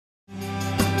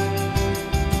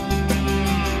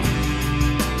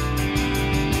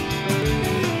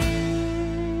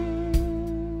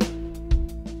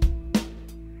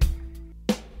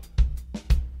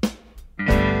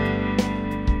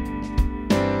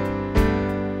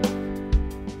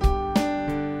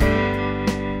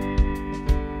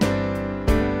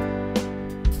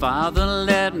Father,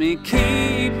 let me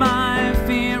keep my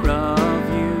fear of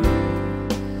you.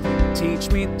 Teach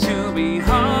me to be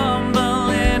humble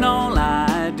in all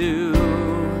I do.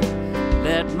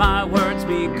 Let my words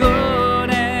be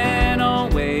good and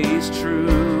always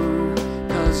true,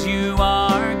 'cause you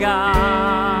are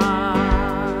God.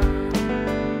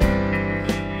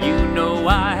 You know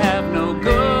I have no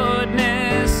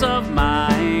goodness of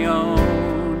my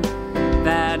own.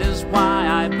 That is why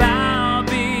I bow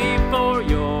before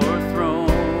your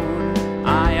throne.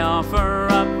 I offer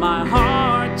up my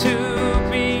heart to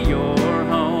be your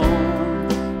home,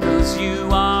 'cause you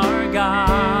are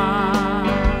God.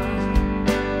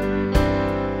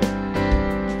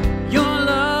 Your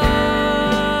love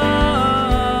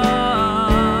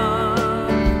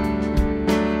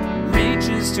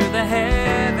reaches to the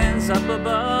heavens up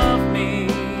above me.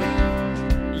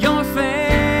 Your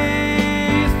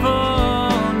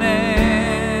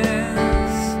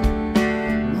faithfulness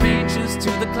reaches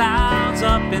to the clouds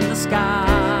up in the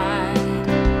sky.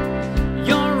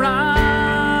 Your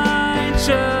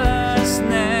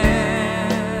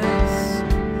righteousness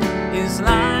is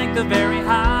like the very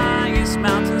highest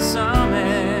mountain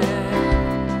summit.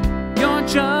 Your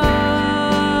justice,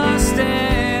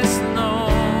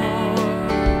 Lord,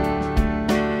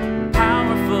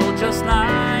 powerful just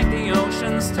like the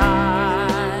ocean's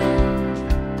tide.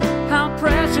 How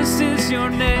precious is your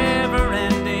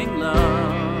never-ending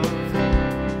love.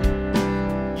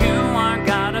 You are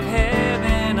God of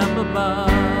heaven up above.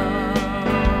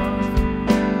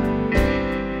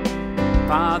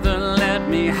 Father, let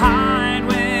me hide